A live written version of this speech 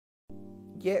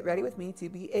Get ready with me to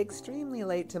be extremely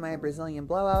late to my Brazilian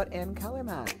blowout and color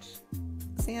match.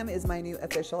 Sam is my new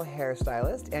official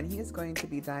hairstylist, and he is going to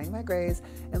be dyeing my grays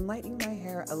and lightening my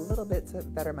hair a little bit so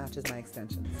it better matches my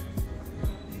extensions.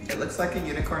 It looks like a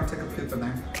unicorn took a poop in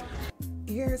there.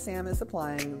 Here Sam is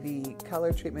applying the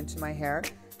color treatment to my hair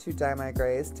to dye my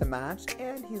grays to match,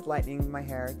 and he's lightening my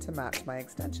hair to match my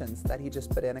extensions that he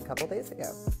just put in a couple days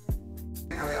ago.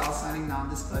 Are we all signing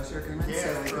non-disclosure agreements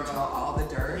so we can tell all the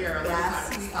dirt?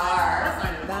 Yes, we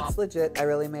are. That's legit. I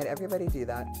really made everybody do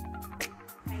that.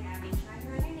 Hi, Gabby. Can I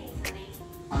hear on your knees, honey?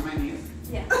 On my knees?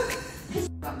 Yeah.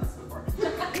 I've done this before.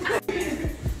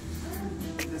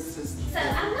 This is... So,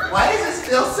 I'm not... Why does this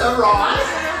feel so wrong?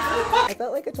 I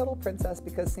felt like a total princess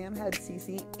because Sam had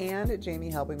Cece and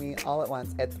Jamie helping me all at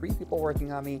once. I had 3 people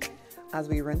working on me as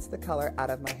we rinsed the color out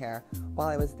of my hair. While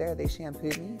I was there, they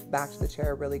shampooed me back to the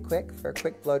chair really quick for a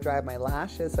quick blow dry of my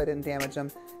lashes so I didn't damage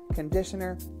them.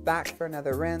 Conditioner, back for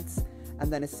another rinse.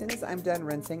 And then as soon as I'm done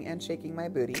rinsing and shaking my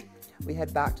booty, we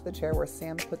head back to the chair where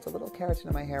Sam puts a little keratin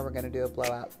in my hair. We're going to do a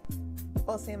blowout.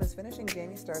 While Sam is finishing,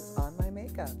 Jamie starts on my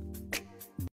makeup.